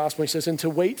responded to the gospel. He says, and to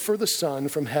wait for the Son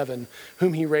from heaven,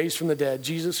 whom he raised from the dead,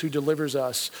 Jesus who delivers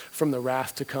us from the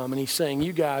wrath to come. And he's saying,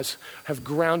 you guys have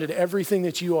grounded everything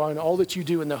that you are and all that you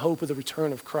do in the hope of the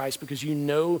return of Christ, because you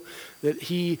know that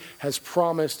he has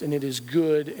promised, and it is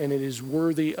good and it is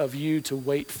worthy of you to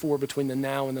wait for between the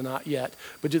now and the not yet.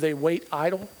 But do they wait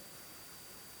idle?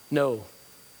 No.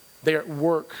 They're at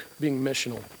work being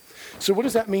missional. So what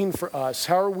does that mean for us?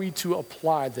 How are we to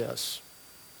apply this?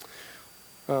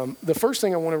 The first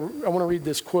thing I want to read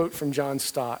this quote from John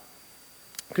Stott,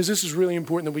 because this is really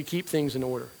important that we keep things in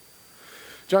order.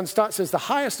 John Stott says, the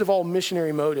highest of all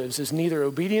missionary motives is neither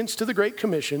obedience to the Great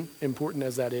Commission, important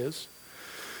as that is,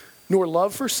 nor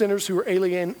love for sinners who are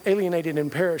alienated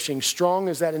and perishing, strong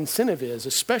as that incentive is,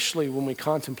 especially when we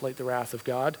contemplate the wrath of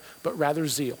God, but rather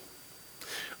zeal.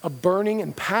 A burning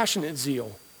and passionate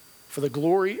zeal for the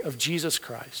glory of Jesus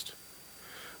Christ.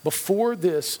 Before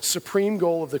this supreme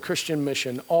goal of the Christian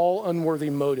mission, all unworthy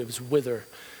motives wither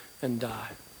and die.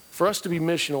 For us to be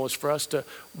missional is for us to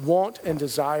want and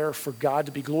desire for God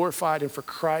to be glorified and for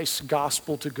Christ's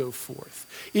gospel to go forth.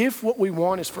 If what we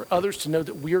want is for others to know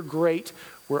that we're great,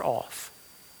 we're off.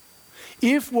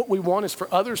 If what we want is for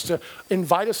others to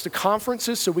invite us to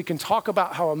conferences so we can talk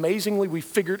about how amazingly we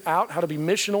figured out how to be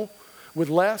missional with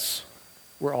less,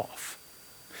 we're off.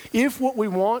 If what we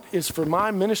want is for my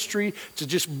ministry to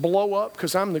just blow up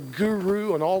because I'm the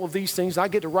guru on all of these things, and I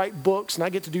get to write books and I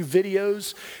get to do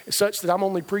videos such that I'm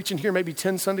only preaching here maybe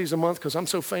 10 Sundays a month because I'm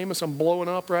so famous, I'm blowing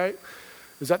up, right?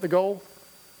 Is that the goal?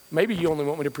 Maybe you only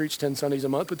want me to preach 10 Sundays a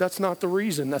month, but that's not the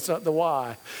reason. That's not the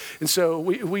why. And so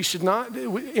we should not,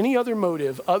 any other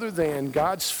motive other than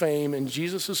God's fame and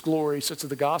Jesus' glory such that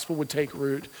the gospel would take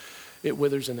root, it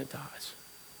withers and it dies.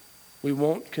 We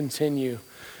won't continue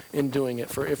in doing it.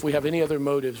 For if we have any other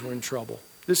motives, we're in trouble.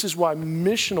 This is why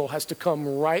missional has to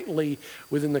come rightly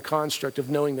within the construct of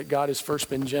knowing that God has first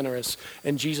been generous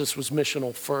and Jesus was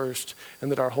missional first, and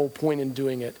that our whole point in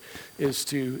doing it is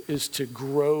to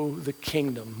grow the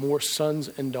kingdom, more sons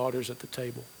and daughters at the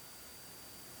table.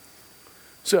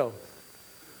 So,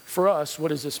 for us, what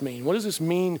does this mean? What does this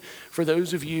mean for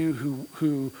those of you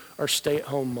who are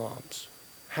stay-at-home moms?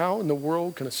 How in the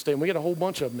world can we got a whole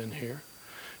bunch of them in here.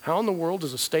 How in the world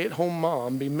does a stay-at-home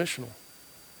mom be missional?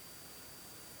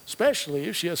 Especially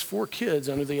if she has 4 kids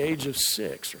under the age of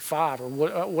 6 or 5 or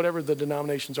whatever the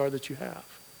denominations are that you have.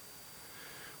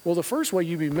 Well, the first way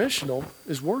you be missional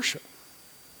is worship.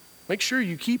 Make sure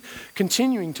you keep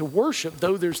continuing to worship,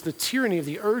 though there's the tyranny of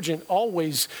the urgent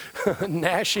always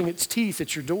gnashing its teeth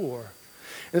at your door.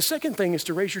 And the second thing is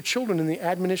to raise your children in the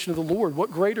admonition of the Lord.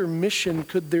 What greater mission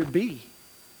could there be?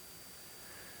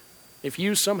 If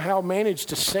you somehow manage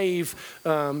to save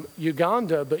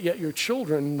Uganda, but yet your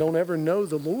children don't ever know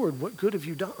the Lord, what good have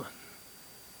you done?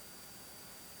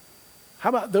 How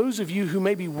about those of you who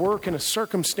maybe work in a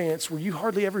circumstance where you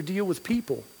hardly ever deal with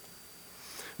people?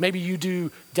 Maybe you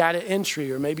do data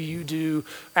entry, or maybe you do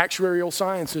actuarial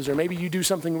sciences, or maybe you do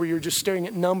something where you're just staring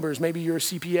at numbers. Maybe you're a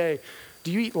CPA.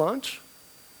 Do you eat lunch?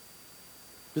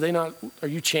 Are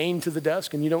you chained to the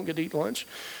desk and you don't get to eat lunch?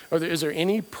 Is there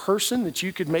any person that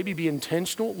you could maybe be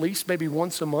intentional, at least maybe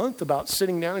once a month, about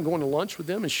sitting down and going to lunch with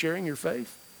them and sharing your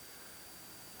faith?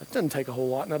 That doesn't take a whole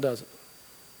lot, now does it?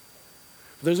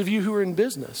 For those of you who are in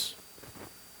business,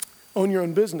 own your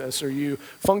own business, or you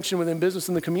function within business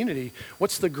in the community,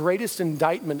 what's the greatest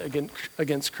indictment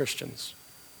against Christians?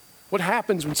 What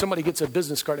happens when somebody gets a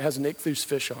business card that has an ichthus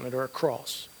fish on it or a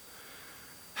cross?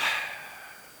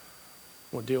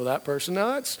 Want to deal with that person?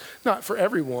 Now, that's not for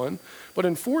everyone, but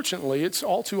unfortunately, it's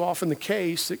all too often the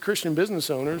case that Christian business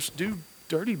owners do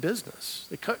dirty business.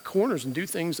 They cut corners and do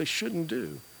things they shouldn't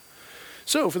do.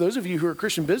 So for those of you who are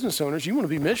Christian business owners, you want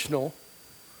to be missional,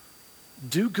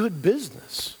 do good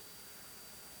business.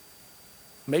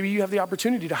 Maybe you have the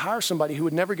opportunity to hire somebody who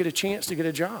would never get a chance to get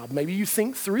a job. Maybe you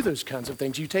think through those kinds of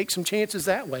things. You take some chances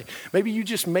that way. Maybe you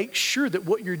just make sure that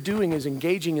what you're doing is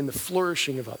engaging in the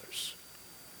flourishing of others.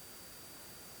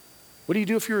 What do you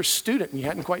do if you're a student and you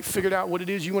hadn't quite figured out what it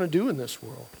is you want to do in this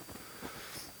world?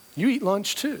 You eat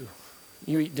lunch too.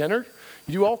 You eat dinner.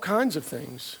 You do all kinds of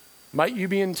things. Might you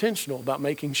be intentional about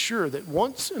making sure that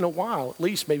once in a while, at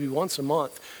least maybe once a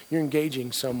month, you're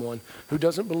engaging someone who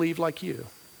doesn't believe like you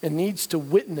and needs to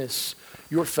witness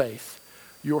your faith,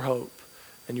 your hope,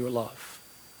 and your love.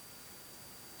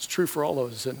 It's true for all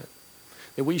of us, isn't it?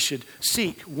 That we should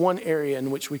seek one area in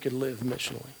which we could live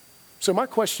missionally. So my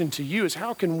question to you is,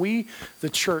 how can we, the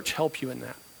church, help you in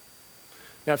that?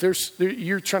 Now, if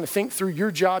you're trying to think through your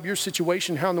job, your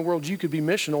situation, how in the world you could be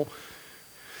missional,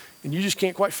 and you just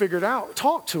can't quite figure it out,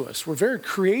 talk to us. We're very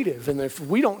creative. And if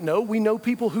we don't know, we know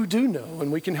people who do know.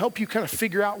 And we can help you kind of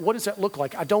figure out, what does that look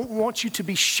like? I don't want you to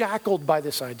be shackled by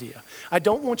this idea. I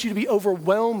don't want you to be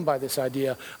overwhelmed by this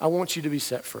idea. I want you to be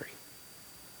set free.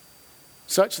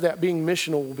 Such that being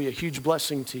missional will be a huge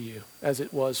blessing to you, as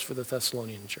it was for the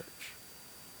Thessalonian church.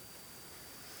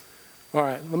 All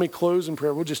right, let me close in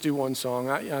prayer. We'll just do one song.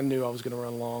 I knew I was going to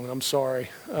run long. I'm sorry.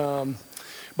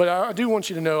 But I do want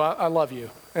you to know I love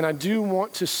you. And I do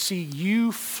want to see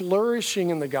you flourishing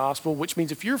in the gospel, which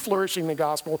means if you're flourishing in the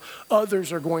gospel,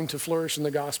 others are going to flourish in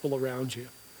the gospel around you.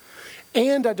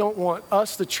 And I don't want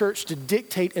us, the church, to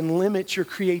dictate and limit your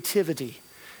creativity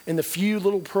in the few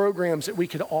little programs that we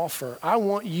could offer. I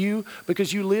want you,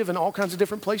 because you live in all kinds of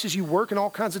different places, you work in all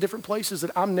kinds of different places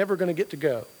that I'm never going to get to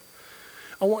go.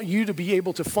 I want you to be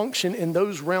able to function in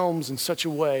those realms in such a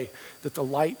way that the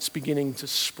light's beginning to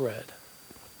spread.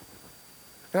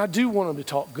 And I do want them to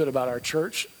talk good about our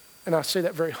church, and I say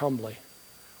that very humbly.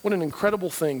 What an incredible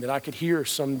thing that I could hear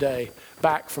someday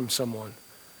back from someone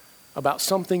about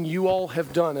something you all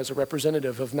have done as a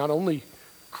representative of not only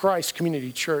Christ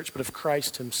Community Church, but of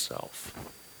Christ himself.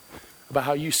 About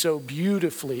how you so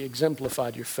beautifully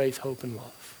exemplified your faith, hope, and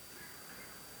love.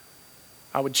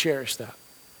 I would cherish that.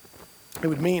 It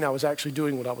would mean I was actually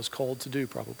doing what I was called to do,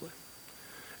 probably.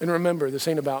 And remember, this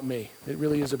ain't about me. It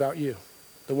really is about you.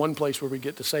 The one place where we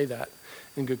get to say that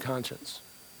in good conscience.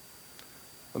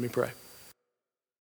 Let me pray.